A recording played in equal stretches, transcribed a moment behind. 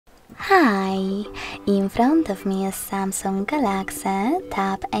Hi, in front of me is Samsung Galaxy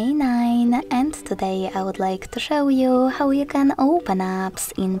Tab A9 and today I would like to show you how you can open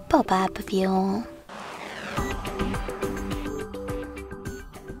apps in pop-up view.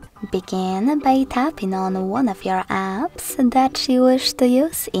 Begin by tapping on one of your apps that you wish to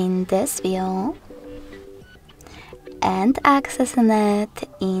use in this view and accessing it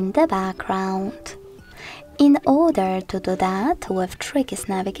in the background. In order to do that with trickiest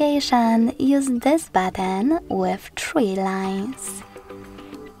navigation, use this button with 3 lines.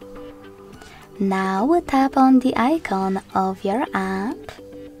 Now tap on the icon of your app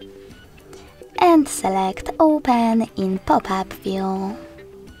and select Open in pop-up view.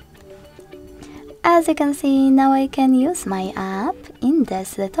 As you can see, now I can use my app in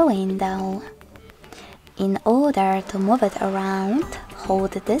this little window. In order to move it around,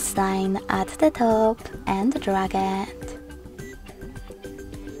 hold this line at the top and drag it.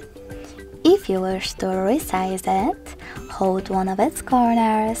 If you wish to resize it, hold one of its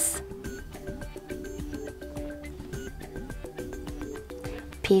corners.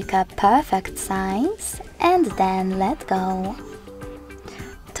 Pick a perfect size and then let go.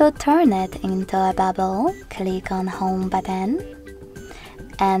 To turn it into a bubble, click on Home button.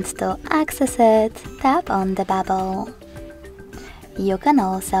 And to access it, tap on the bubble. You can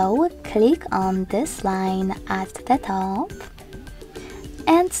also click on this line at the top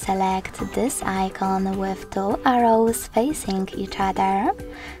and select this icon with 2 arrows facing each other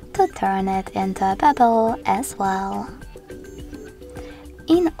to turn it into a bubble as well.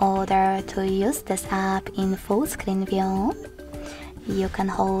 In order to use this app in full screen view, you can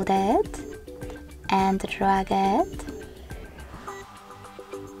hold it and drag it,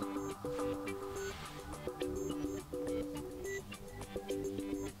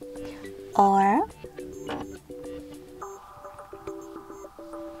 or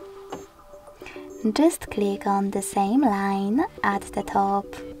just click on the same line at the top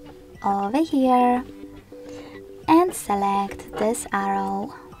over here and select this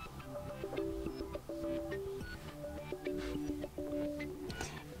arrow.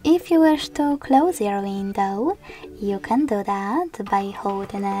 If you wish to close your window, you can do that by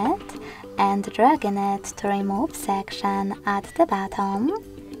holding it and dragging it to remove section at the bottom.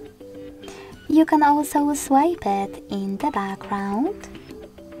 You can also swipe it in the background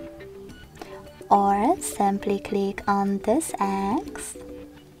or simply click on this X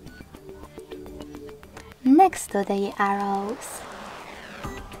next to the arrows.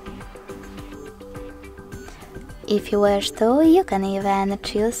 If you wish to, you can even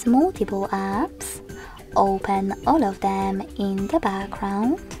choose multiple apps, open all of them in the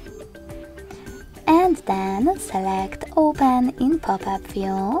background, and then select Open in pop-up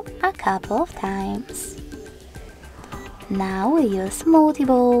view a couple of times. Now use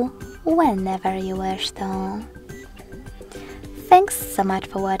multiple whenever you wish to. Thanks so much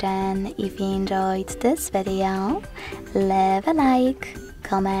for watching. If you enjoyed this video, leave a like,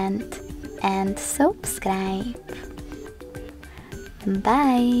 comment and subscribe.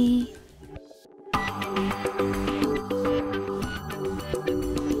 Bye!